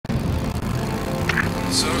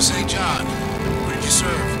So, St. John, where did you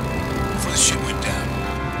serve before the shit went down?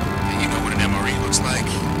 And you know what an MRE looks like.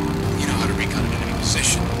 You know how to recon an enemy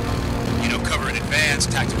position. You know cover in advance,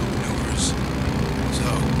 tactical maneuvers. So,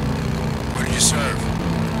 where did you serve?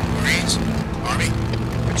 Marines? Army?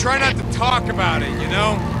 I try not to talk about it, you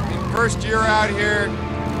know? I mean, first year out here,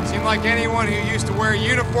 it seemed like anyone who used to wear a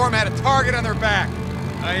uniform had a target on their back.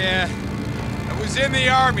 I was in the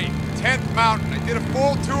Army, 10th Mountain. I did a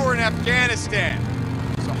full tour in Afghanistan.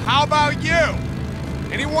 So how about you?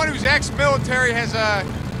 Anyone who's ex-military has a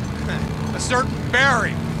certain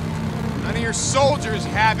bearing. None of your soldiers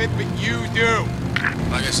have it, but you do.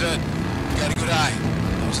 Like I said, you got a good eye.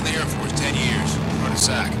 I was in the Air Force 10 years, run a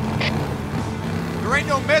SAC. There ain't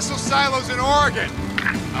no missile silos in Oregon.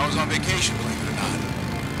 I was on vacation, believe it or not.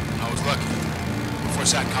 I was lucky. Before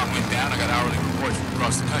SATCOM went down, I got hourly reports from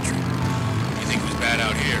across the country. You think it was bad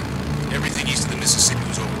out here? Everything east of the Mississippi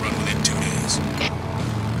was overrun within 2 days.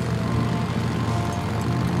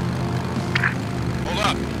 Hold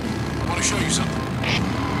up. I want to show you something.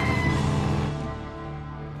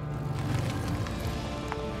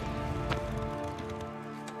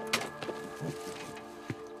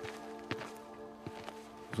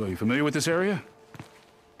 So, you familiar with this area?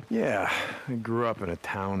 Yeah, I grew up in a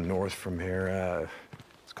town north from here.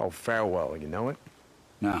 It's called Farewell. You know it?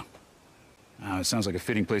 No. It sounds like a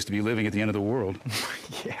fitting place to be living at the end of the world.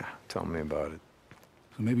 Yeah, tell me about it.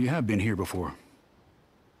 So maybe you have been here before.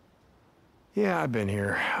 Yeah, I've been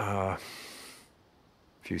here. A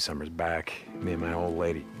few summers back, me and my old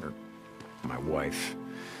lady, or my wife,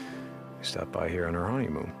 we stopped by here on our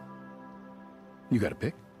honeymoon. You got a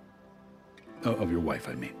pic? Oh, of your wife,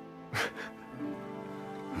 I mean.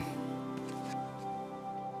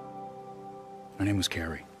 Her name was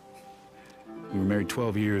Carrie. We were married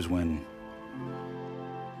 12 years when...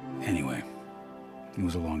 Anyway, it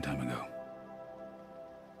was a long time ago.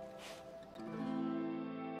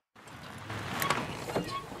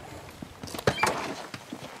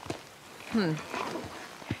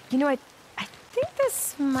 You know, I think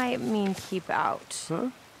this might mean keep out.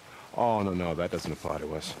 Huh? Oh, no, that doesn't apply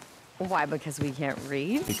to us. Why? Because we can't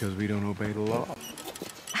read? Because we don't obey the law.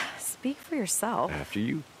 Speak for yourself. After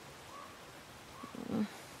you. All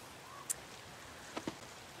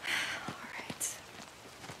right.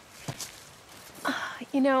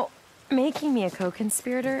 You know, making me a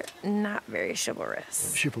co-conspirator, not very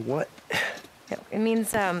chivalrous. Shit for what? No, it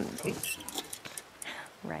means, right.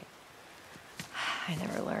 I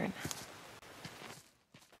never learn.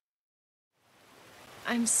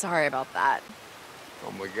 I'm sorry about that. Oh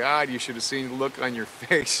my God, you should have seen the look on your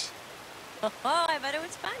face. Oh, I bet it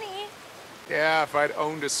was funny. Yeah, if I'd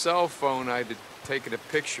owned a cell phone, I'd have taken a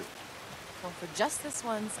picture. Well, for just this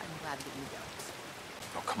once, I'm glad that you don't.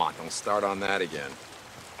 Oh, come on, don't start on that again.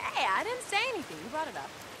 Hey, I didn't say anything. You brought it up.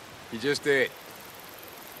 You just did.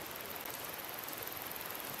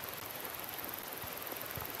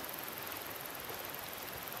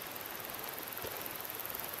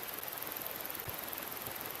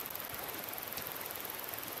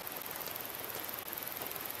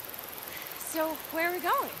 So, where are we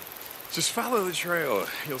going? Just follow the trail.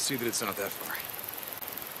 You'll see that it's not that far.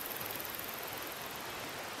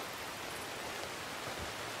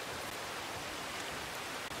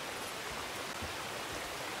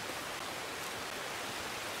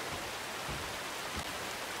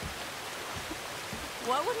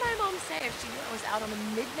 What would my mom say if she knew I was out on a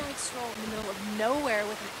midnight stroll in the middle of nowhere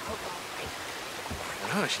with an outlaw biker? I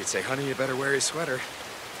don't know, she'd say, honey, you better wear your sweater.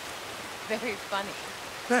 Very funny.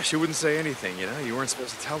 Yeah, she wouldn't say anything, you know? You weren't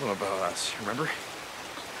supposed to tell them about us, remember?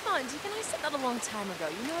 Come on, Deacon, I said that a long time ago.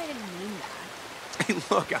 You know I didn't mean that. Hey,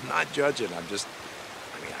 look, I'm not judging. I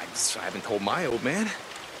haven't told my old man.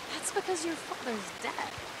 That's because your father's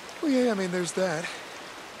dead. Well, yeah, I mean, there's that.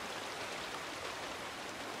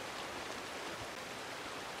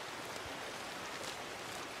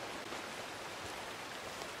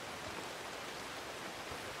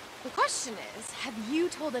 The question is, have you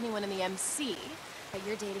told anyone in the MC that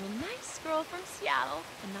you're dating a nice girl from Seattle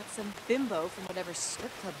and not some bimbo from whatever strip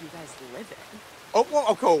club you guys live in? Oh, well,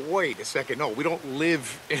 okay, wait a second. No, we don't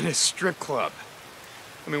live in a strip club.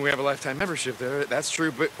 I mean, we have a lifetime membership there, that's true,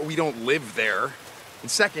 but we don't live there. And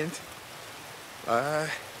second, I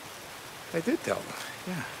did tell them.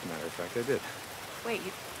 Yeah, matter of fact, I did. Wait,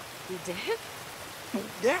 you did? Well,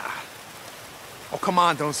 yeah. Oh, come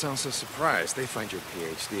on, don't sound so surprised. They find your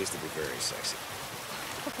PhDs to be very sexy.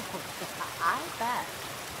 I bet.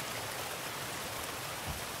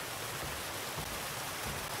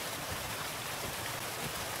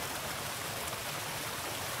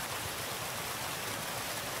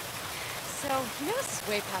 So, you know this is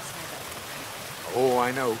way past my bedtime, right? Oh,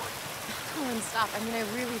 I know. Oh, and stop. I mean, I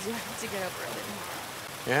really do have to get over it.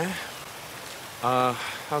 Yeah?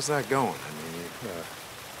 How's that going? I mean,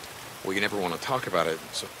 well, you never want to talk about it,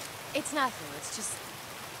 so... It's nothing. It's just...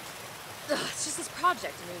 Ugh, it's just this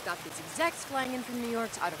project. I mean, we've got these execs flying in from New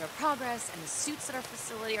York to audit our progress, and the suits at our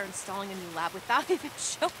facility are installing a new lab without even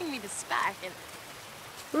showing me the spec, and...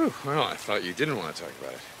 Ooh, well, I thought you didn't want to talk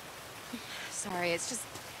about it. Sorry, it's just...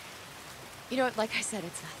 You know what, like I said,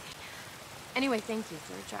 it's nothing. Anyway, thank you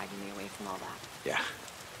for dragging me away from all that. Yeah,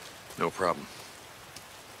 no problem.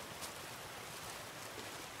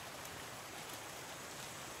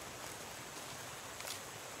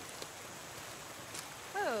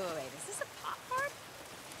 Oh, wait, is this a pot farm?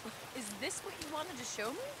 Is this what you wanted to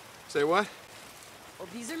show me? Say what? Well,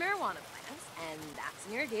 these are marijuana plants, and that's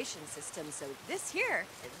an irrigation system, so this here,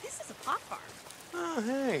 this is a pot farm. Oh,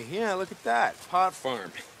 hey, yeah, look at that. Pot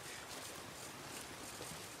farm.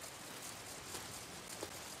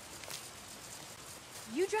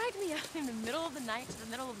 You dragged me out in the middle of the night to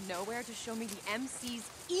the middle of nowhere to show me the MC's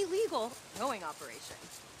illegal growing operation.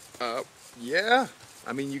 Yeah.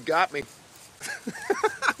 I mean, you got me.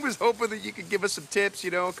 I was hoping that you could give us some tips,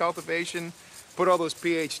 you know, cultivation. Put all those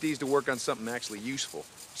PhDs to work on something actually useful.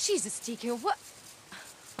 Jesus, TQ, what?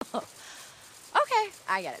 Okay,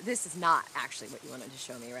 I get it. This is not actually what you wanted to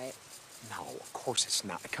show me, right? No, of course it's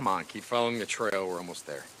not. Come on, keep following the trail. We're almost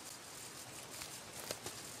there.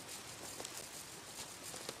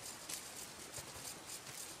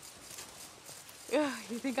 Ugh,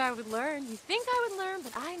 you think I would learn? You think I would learn,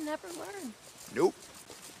 but I never learn. Nope.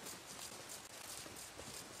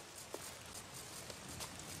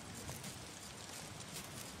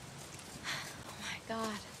 Oh my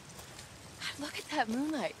God. God, look at that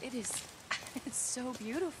moonlight. It's so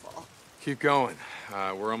beautiful. Keep going.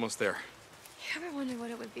 We're almost there. You ever wonder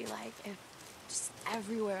what it would be like if just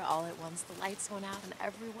everywhere all at once the lights went out and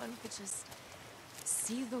everyone could just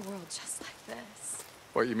see the world just like this?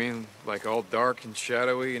 What, you mean, like all dark and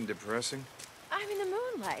shadowy and depressing? I mean, the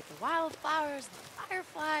moonlight, the wildflowers, the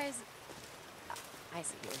fireflies. Oh, I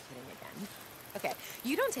see you were kidding again. Okay,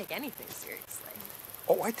 you don't take anything seriously.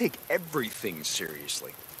 Oh, I take everything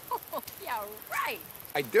seriously. Oh, yeah, right.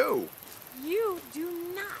 I do. You do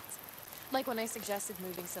not. Like when I suggested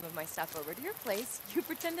moving some of my stuff over to your place, you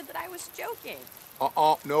pretended that I was joking.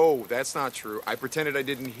 No, that's not true. I pretended I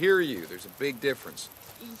didn't hear you. There's a big difference.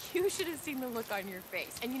 You should have seen the look on your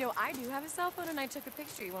face. And you know, I do have a cell phone and I took a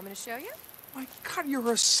picture. You want me to show you? My God,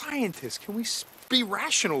 you're a scientist. Can we be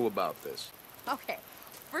rational about this? Okay.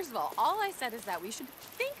 First of all I said is that we should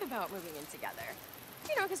think about moving in together.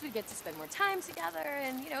 You know, because we get to spend more time together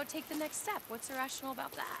and, you know, take the next step. What's irrational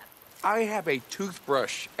about that? I have a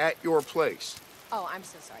toothbrush at your place. Oh, I'm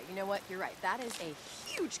so sorry. You know what? You're right. That is a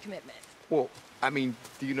huge commitment. Well, I mean,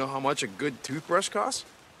 do you know how much a good toothbrush costs?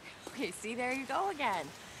 Okay, see, there you go again.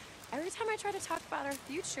 Every time I try to talk about our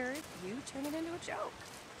future, you turn it into a joke.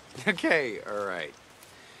 Okay, all right.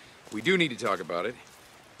 We do need to talk about it,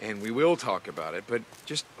 and we will talk about it, but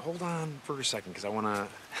just hold on for a second, because I want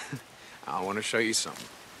to show you something,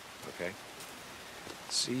 okay?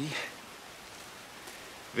 See?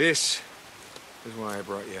 This is why I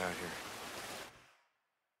brought you out here.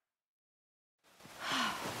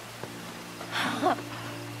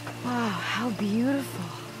 Wow, how beautiful.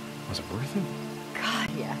 Was it worth it? God,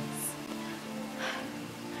 yes.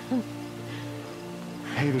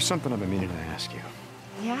 Hey, there's something I've been meaning to ask you.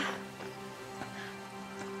 Yeah?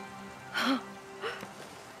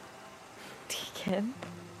 Deacon?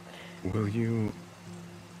 Will you...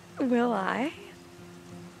 Will I?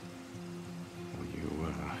 Will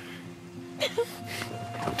you,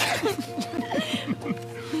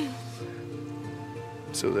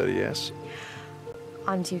 So that a yes?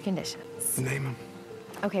 On 2 conditions. Name them.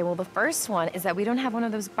 Okay, well, the first one is that we don't have one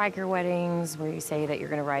of those biker weddings where you say that you're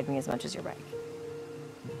gonna ride me as much as your bike.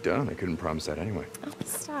 Done. I couldn't promise that anyway. Oh,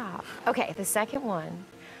 stop. Okay, the second one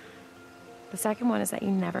is that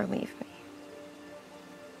you never leave me.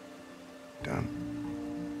 Done.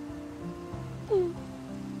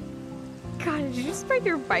 God, did you just break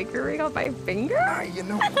your biker ring on my finger? You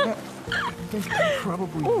know what? I think I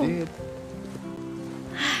probably did.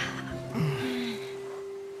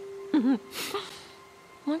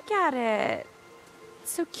 Look at it.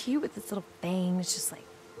 It's so cute with its little fangs just like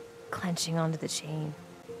clenching onto the chain.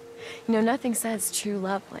 You know, nothing says true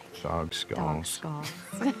love like Dog skulls. dog skulls.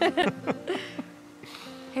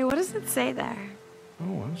 Hey, what does it say there?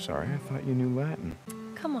 Oh, I'm sorry. I thought you knew Latin.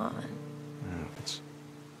 Come on. No, it's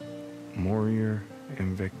Morior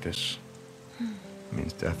Invictus.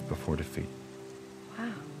 Means death before defeat.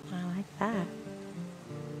 Wow, I like that.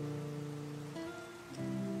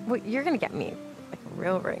 Well, you're gonna get me Like a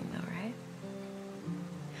real ring, though, right?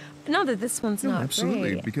 But no, that this one's not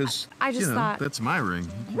absolutely, great. because, I just thought... that's my ring.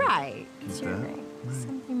 Right, it's your that. ring.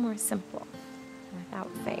 Something more simple,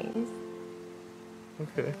 without phase.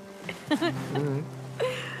 Okay. All right.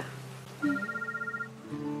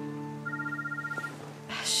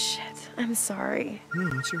 Shit, I'm sorry.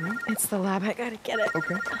 No, it's all right. It's the lab, I gotta get it.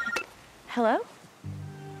 Okay. Hello?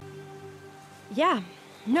 Yeah.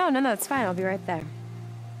 No, it's fine. I'll be right there.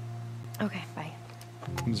 Okay, bye.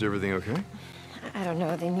 Is everything okay? I don't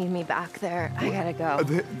know. They need me back there. I gotta go.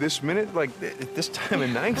 This minute? Like, at this time of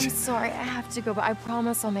night? I'm sorry. I have to go, but I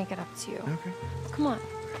promise I'll make it up to you. Okay. Come on.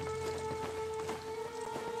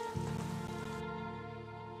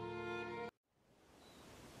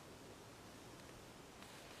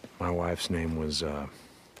 My wife's name was,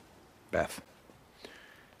 Beth.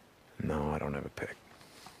 No, I don't have a pick.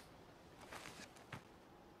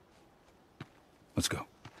 Let's go.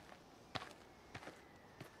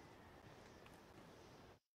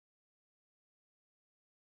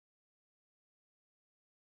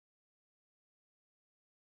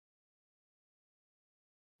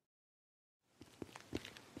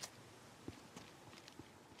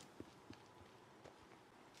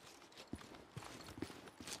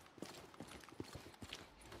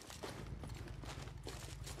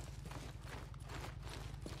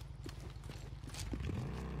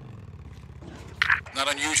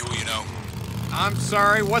 Not unusual, you know, I'm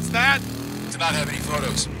sorry, what's that? to not have any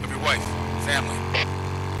photos of your wife, family.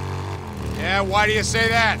 Yeah, why do you say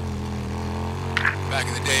that? Back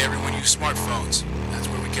in the day, everyone used smartphones. That's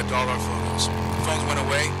where we kept all our photos. Phones went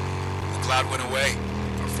away, the cloud went away,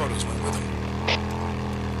 our photos went with them.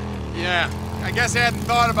 Yeah, I guess I hadn't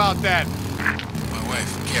thought about that. My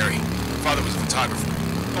wife, Carrie, her father was a photographer.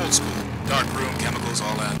 Old school, dark room, chemicals,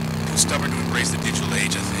 all that. Too stubborn to embrace the digital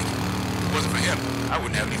age, I think. If it wasn't for him, I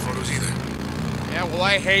wouldn't have any photos either. Yeah, well,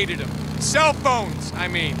 I hated them. Cell phones, I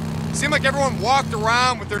mean. It seemed like everyone walked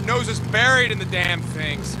around with their noses buried in the damn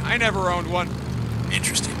things. I never owned one.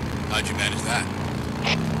 Interesting. How'd you manage that?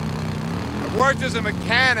 I worked as a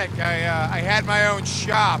mechanic. I had my own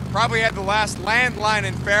shop. Probably had the last landline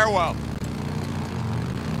in Farewell.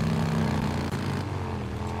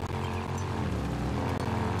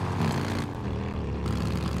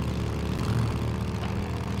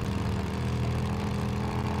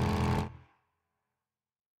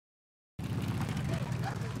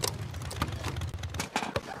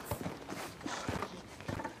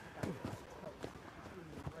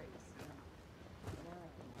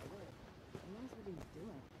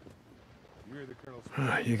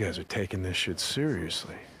 You guys are taking this shit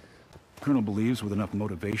seriously. Colonel believes with enough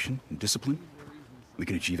motivation and discipline, we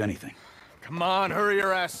can achieve anything. Come on, hurry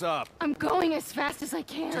your ass up. I'm going as fast as I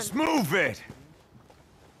can. Just move it!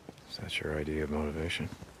 Is that your idea of motivation?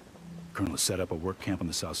 Colonel has set up a work camp on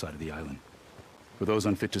the south side of the island for those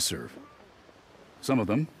unfit to serve. Some of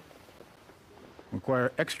them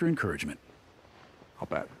require extra encouragement. I'll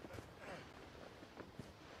bet.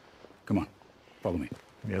 Come on, follow me.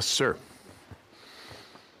 Yes, sir.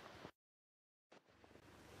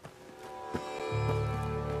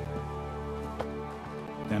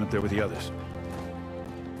 Stand up there with the others.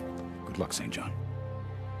 Good luck, St. John.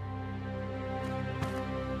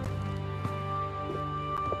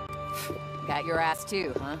 Got your ass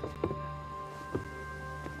too, huh?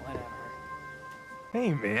 Whatever.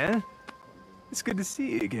 Hey, man. It's good to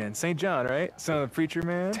see you again. St. John, right? Son of the preacher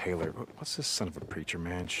man? Taylor, what's this son of a preacher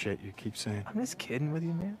man shit you keep saying? I'm just kidding with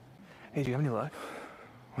you, man. Hey, do you have any luck?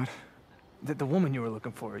 What? The woman you were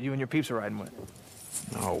looking for, you and your peeps are riding with.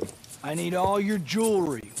 No. I need all your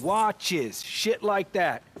jewelry, watches, shit like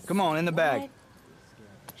that. Come on, in the bag. What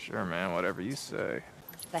Sure, man, whatever you say.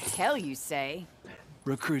 the hell you say?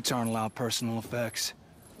 Recruits aren't allowed personal effects.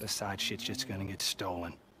 The side shit's just gonna get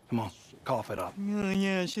stolen. Come on, cough it up.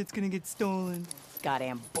 Yeah, shit's gonna get stolen.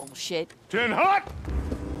 Goddamn bullshit. Tin hot!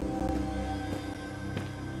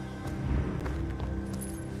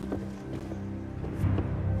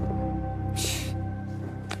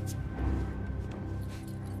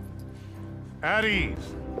 At ease.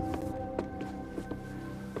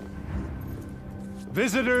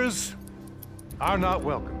 Visitors are not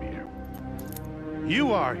welcome here.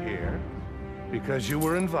 You are here because you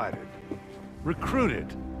were invited, recruited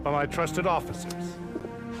by my trusted officers.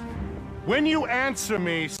 When you answer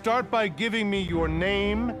me, start by giving me your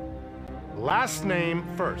name, last name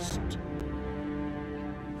first.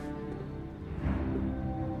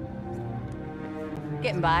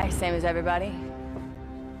 Getting by, same as everybody.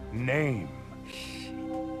 Name.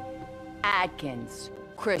 Adkins,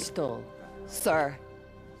 Crystal, sir.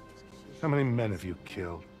 How many men have you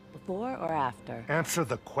killed? Before or after? Answer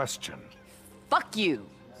the question. Fuck you.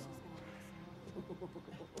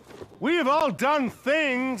 We have all done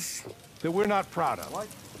things that we're not proud of. What?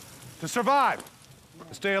 To survive,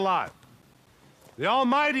 to stay alive. The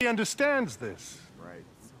Almighty understands this. Right.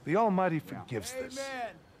 The Almighty forgives this.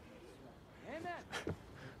 Amen.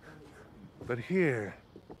 But here,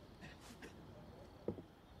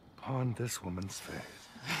 upon this woman's face,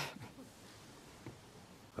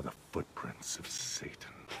 are the footprints of Satan.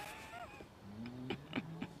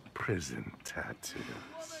 Prison tattoos.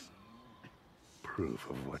 Proof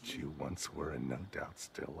of what you once were and no doubt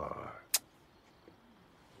still are.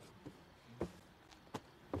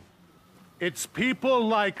 It's people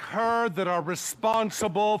like her that are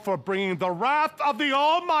responsible for bringing the wrath of the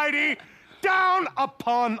Almighty down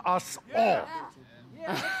upon us all.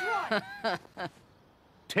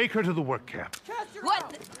 Take her to the work camp.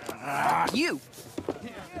 What? You.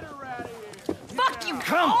 Fuck you.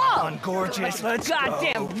 Come on, gorgeous. Let's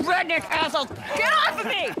Goddamn go. redneck asshole. Get off of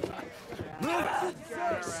me!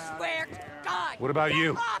 Swear to God. What about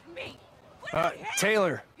you? Get off me.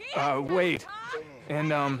 Taylor, Wade, and,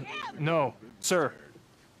 no, sir.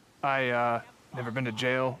 I, never been to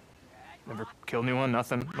jail, never killed anyone,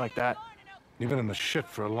 nothing like that. You've been in the shit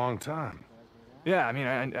for a long time. Yeah, I mean,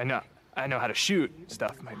 I know how to shoot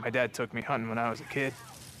stuff. My dad took me hunting when I was a kid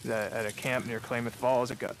at a camp near Klamath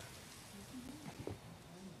Falls. It got...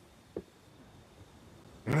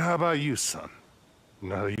 And how about you, son? You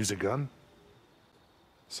know how to use a gun?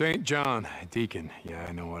 St. John, Deacon. Yeah,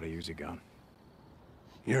 I know how to use a gun.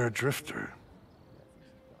 You're a drifter.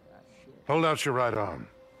 Hold out your right arm.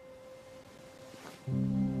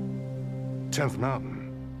 10th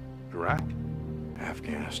Mountain. Iraq?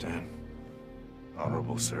 Afghanistan.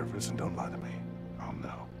 Honorable service, and don't lie to me. I'll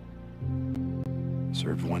know.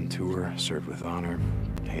 Served one tour, served with honor.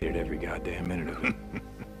 Hated every goddamn minute of it.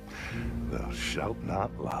 Thou shalt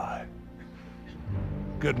not lie.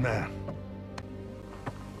 Good man.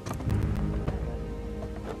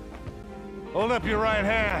 Hold up your right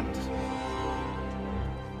hand.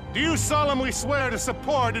 Do you solemnly swear to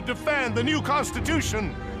support and defend the new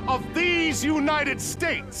Constitution of these United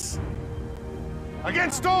States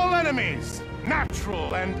against all enemies,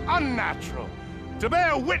 natural and unnatural, to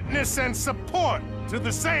bear witness and support to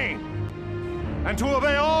the same, and to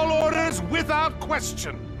obey all orders without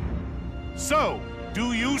question? So,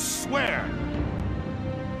 do you swear?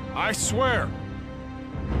 I swear.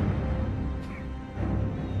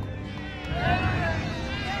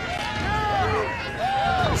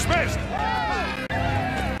 Dismissed!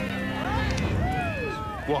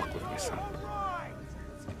 Walk with me, son.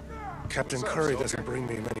 Captain Curry doesn't bring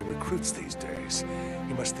me many recruits these days.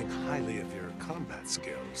 He must think highly of your combat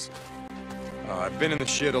skills. I've been in the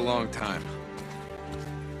shit a long time.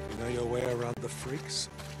 You know your way around the freaks?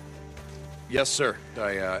 Yes, sir.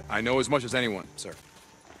 I know as much as anyone, sir.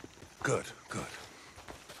 Good, good.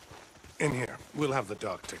 In here. We'll have the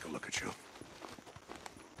doc take a look at you.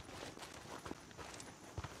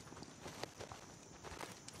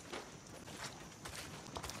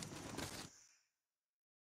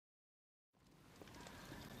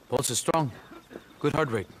 Pulse is strong. Good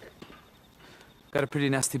heart rate. Got a pretty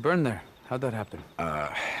nasty burn there. How'd that happen?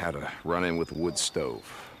 Had a run-in with a wood stove.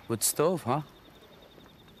 Wood stove, huh?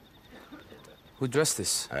 Who dressed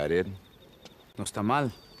this? I did. No está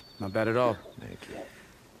mal. Not bad at all. Thank you.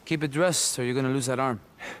 Keep it dressed or you're gonna lose that arm.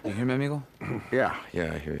 You hear me, amigo? Yeah,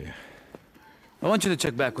 I hear you. I want you to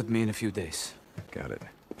check back with me in a few days. Got it.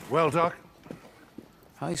 Well, Doc?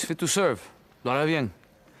 How he's fit to serve. Lo hará bien.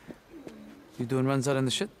 You doing runs out in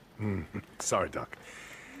the shit? Sorry, Doc.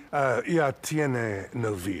 Ya tiene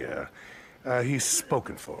novia. He's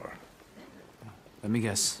spoken for. Let me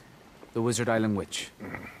guess. The Wizard Island Witch.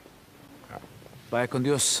 Vaya con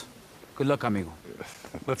Dios. Good luck, amigo.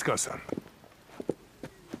 Let's go, son.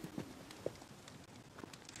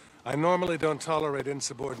 I normally don't tolerate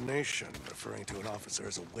insubordination, referring to an officer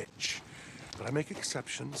as a witch. But I make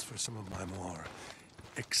exceptions for some of my more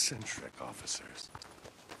eccentric officers.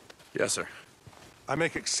 Yes, sir. I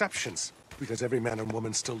make exceptions because every man and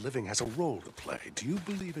woman still living has a role to play. Do you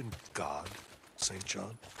believe in God, St.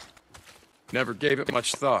 John? Never gave it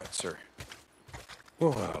much thought, sir.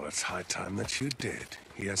 Well, it's high time that you did.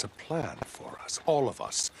 He has a plan for us, all of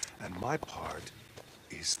us, and my part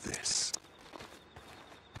is this.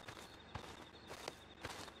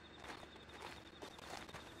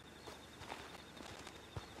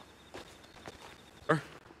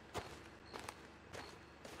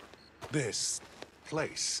 This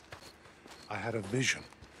place. I had a vision.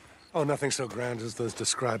 Oh, nothing so grand as those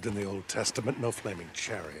described in the Old Testament. No flaming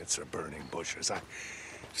chariots or burning bushes. I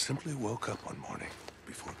simply woke up one morning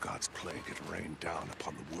before God's plague had rained down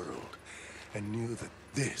upon the world. and knew that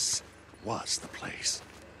this was the place.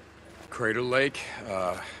 Crater Lake,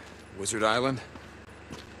 Wizard Island?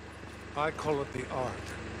 I call it the Ark.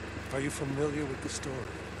 Are you familiar with the story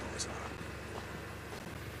of Noah's Ark?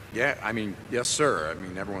 Yeah, I mean, yes, sir. I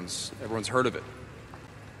mean, everyone's heard of it.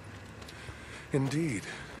 Indeed.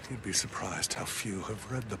 You'd be surprised how few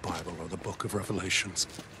have read the Bible or the Book of Revelations.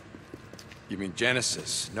 You mean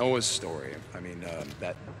Genesis, Noah's story? I mean,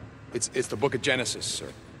 it's the Book of Genesis,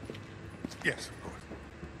 sir. Yes, of course.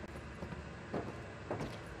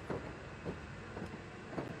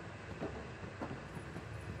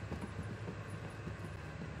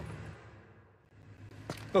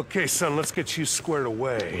 Okay, son, let's get you squared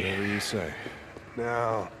away. Whatever you say.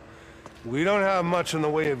 Now, we don't have much in the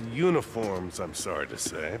way of uniforms, I'm sorry to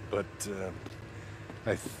say, but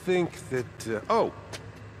I think that... oh!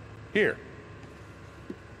 Here.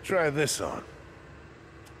 Try this on.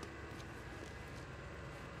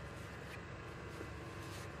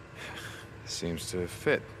 Seems to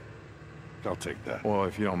fit. I'll take that. Well,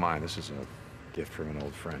 if you don't mind, this is a gift from an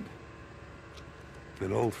old friend.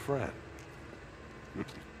 An old friend?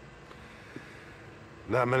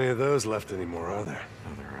 Not many of those left anymore, are there?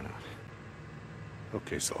 No, there are not.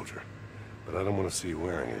 Okay, soldier. But I don't want to see you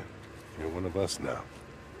wearing it. You're one of us now.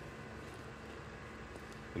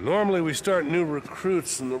 And normally we start new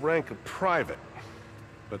recruits in the rank of private.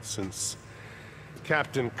 But since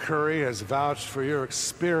Captain Curry has vouched for your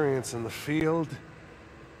experience in the field,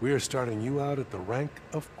 we are starting you out at the rank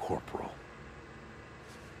of corporal.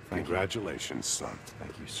 Congratulations, son.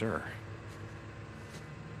 Thank you, sir.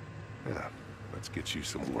 Yeah, let's get you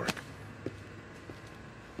some work.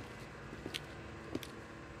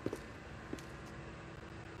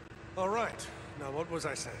 All right. Now, what was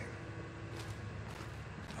I saying?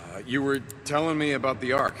 You were telling me about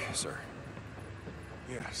the Ark, sir.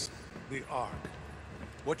 Yes, the Ark.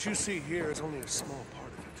 What you see here is only a small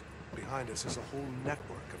part of it. Behind us is a whole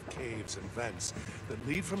network of caves and vents that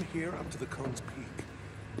lead from here up to the Cone's Peak.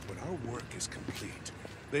 When our work is complete,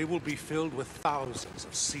 they will be filled with thousands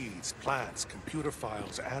of seeds, plants, computer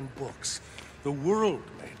files, and books. The world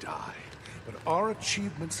may die, but our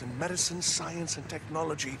achievements in medicine, science, and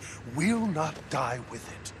technology will not die with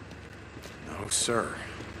it. No, sir.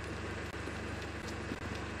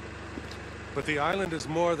 But the island is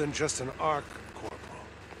more than just an Ark, Corporal.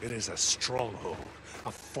 It is a stronghold,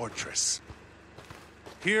 a fortress.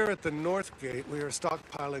 Here at the North Gate, we are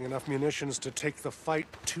stockpiling enough munitions to take the fight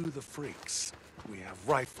to the freaks. We have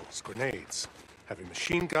rifles, grenades, heavy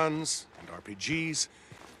machine guns, and RPGs.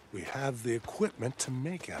 We have the equipment to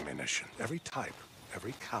make ammunition, every type,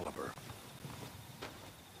 every caliber.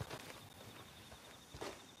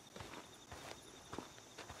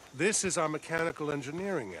 This is our mechanical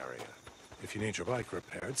engineering area. If you need your bike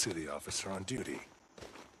repaired, see the officer on duty.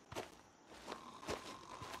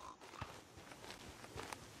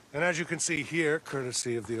 And as you can see here,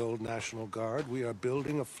 courtesy of the old National Guard, we are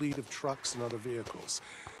building a fleet of trucks and other vehicles.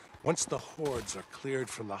 Once the hordes are cleared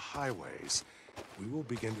from the highways, we will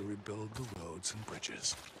begin to rebuild the roads and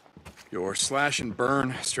bridges. Your slash and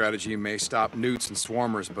burn strategy may stop newts and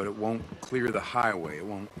swarmers, but it won't clear the highway. It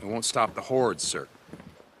won't stop the hordes, sir.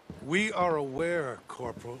 We are aware,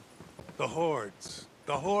 Corporal. The hordes.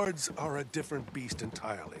 The hordes are a different beast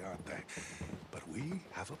entirely, aren't they? But we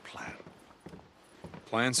have a plan.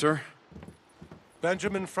 Plan, sir?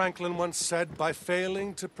 Benjamin Franklin once said, by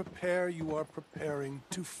failing to prepare, you are preparing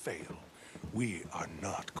to fail. We are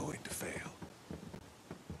not going to fail.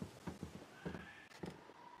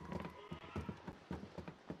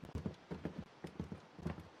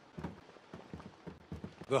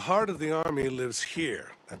 The heart of the army lives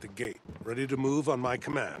here, at the gate, ready to move on my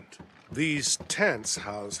command. These tents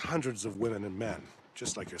house hundreds of women and men,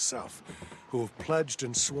 just like yourself, who have pledged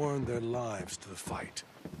and sworn their lives to the fight.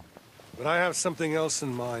 But I have something else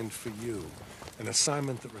in mind for you. An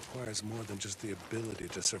assignment that requires more than just the ability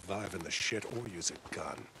to survive in the shit or use a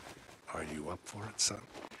gun. Are you up for it, son?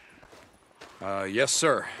 Yes,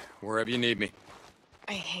 sir. Wherever you need me.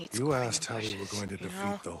 I hate You asked how we were going to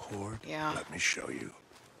defeat the Horde? Yeah. Let me show you.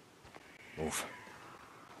 Move.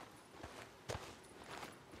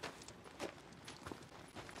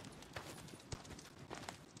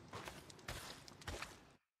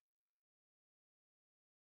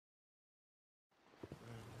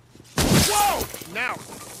 Whoa! Now!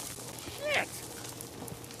 Shit!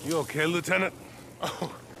 You okay, Lieutenant?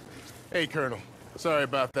 Oh, hey, Colonel. Sorry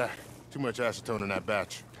about that. Too much acetone in that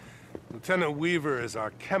batch. Lieutenant Weaver is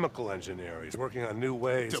our chemical engineer. He's working on new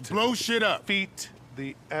ways To blow shit up. Defeat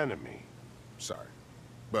the enemy. Sorry.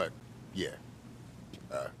 But, yeah.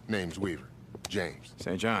 Name's Weaver. James.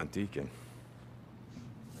 St. John, Deacon.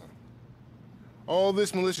 All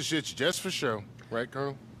this militia shit's just for show, right,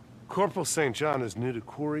 Colonel? Corporal St. John is new to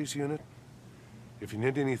Corey's unit. If you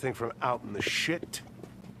need anything from out in the shit,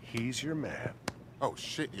 he's your man. Oh,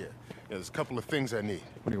 shit, yeah. There's a couple of things I need.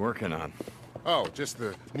 What are you working on? Oh, just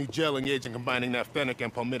the new gelling agent combining naphthenic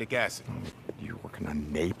and palmitic acid. You working on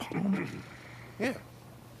napalm? Yeah.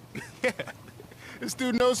 Yeah. This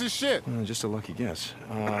dude knows his shit. Just a lucky guess.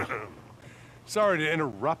 Sorry to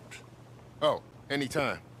interrupt. Oh,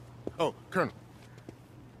 anytime. Oh, Colonel.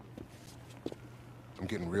 I'm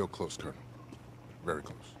getting real close, Colonel. Very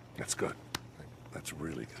close. That's good. That's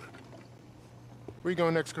really good. Where you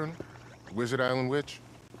going next, Colonel? Wizard Island Witch?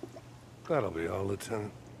 That'll be all,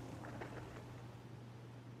 Lieutenant.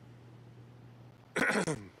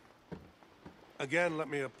 Again, let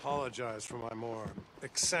me apologize for my more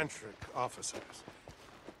eccentric officers.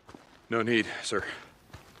 No need, sir.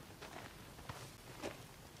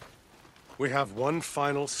 We have one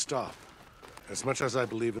final stop. As much as I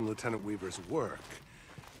believe in Lieutenant Weaver's work,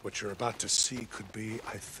 what you're about to see could be,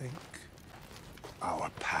 I think, our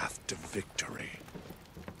path to victory.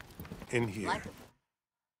 In here.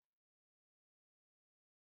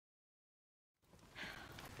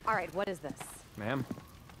 All right, what is this? Ma'am,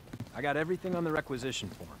 I got everything on the requisition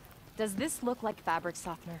form. Does this look like fabric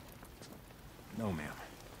softener? No, ma'am.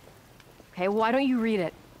 Okay, why don't you read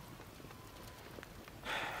it?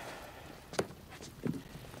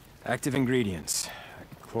 Active ingredients.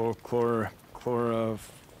 Chloroform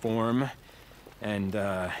and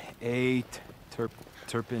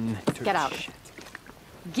terpin. Get out. Shit.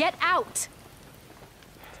 Get out!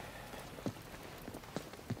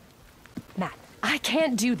 Matt, I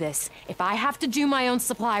can't do this if I have to do my own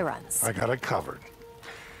supply runs. I got it covered.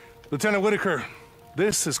 Lieutenant Whitaker,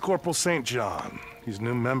 this is Corporal St. John. He's a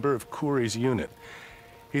new member of Corey's unit.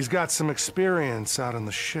 He's got some experience out in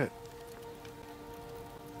the shit.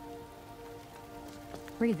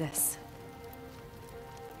 Read this.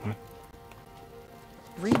 What?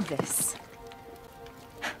 Read this.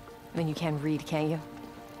 I mean, you can read, can't you?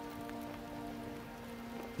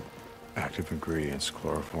 Active ingredients,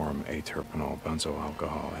 chloroform, aterpenol, benzoyl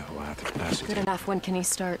alcohol, ethyl acetate. Good enough. When can he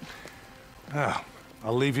start? Ah,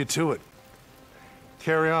 I'll leave you to it.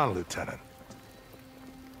 Carry on, Lieutenant.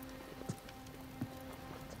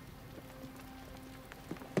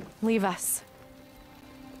 Leave us.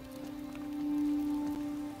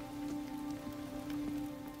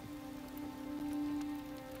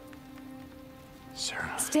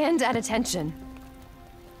 Sarah. Stand at attention.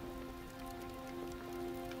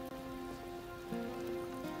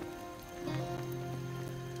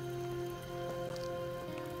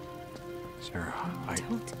 Sarah, I...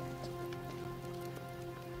 Don't.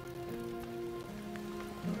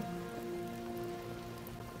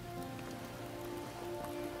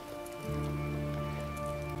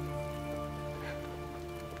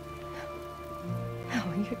 No,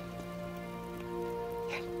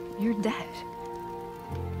 you're dead.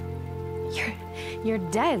 You're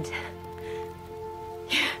dead.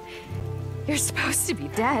 You're supposed to be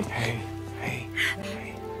dead. Hey.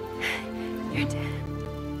 You're dead.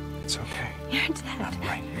 It's okay. You're dead. I'm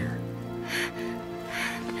right here.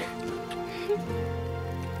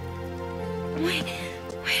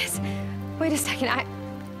 Wait a second.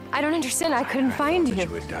 I don't understand. I couldn't find you. You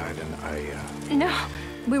had died, and No,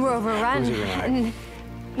 we were overrun, Who's it, and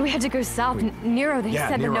we had to go south. Nero, they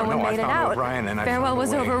said Nero, that no one made it out. O'Brien, and I Farewell found a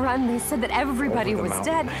was way overrun. They said that everybody over the was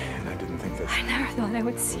mountain, dead. And I didn't think that I never thought I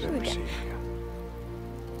would see you ever again. see you again.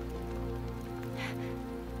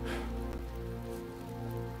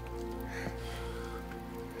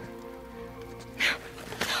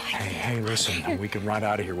 Hey, listen, we can ride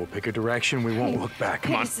out of here. We'll pick a direction. We won't look back.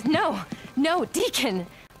 Come on. No, Deacon.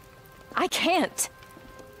 I can't.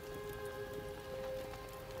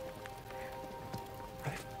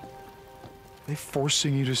 Are they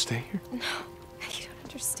forcing you to stay here? No, you don't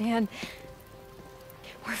understand.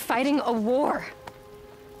 We're fighting a war.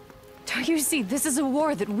 Don't you see? This is a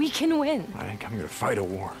war that we can win. I didn't come here to fight a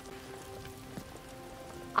war.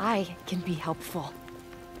 I can be helpful.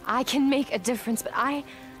 I can make a difference, but I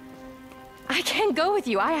can't go with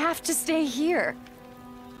you. I have to stay here.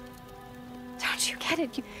 Don't you get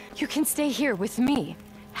it? You can stay here with me.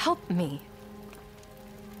 Help me.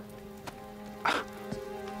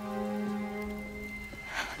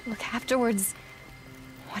 Look, afterwards,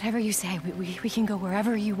 whatever you say, we can go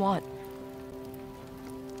wherever you want.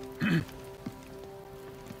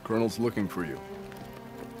 Colonel's looking for you.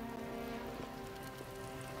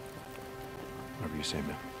 Whatever you say,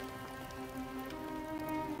 man.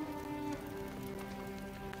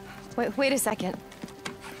 Wait a second.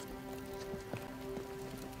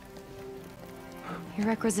 Your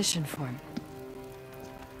requisition form.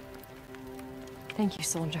 Thank you,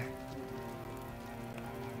 soldier.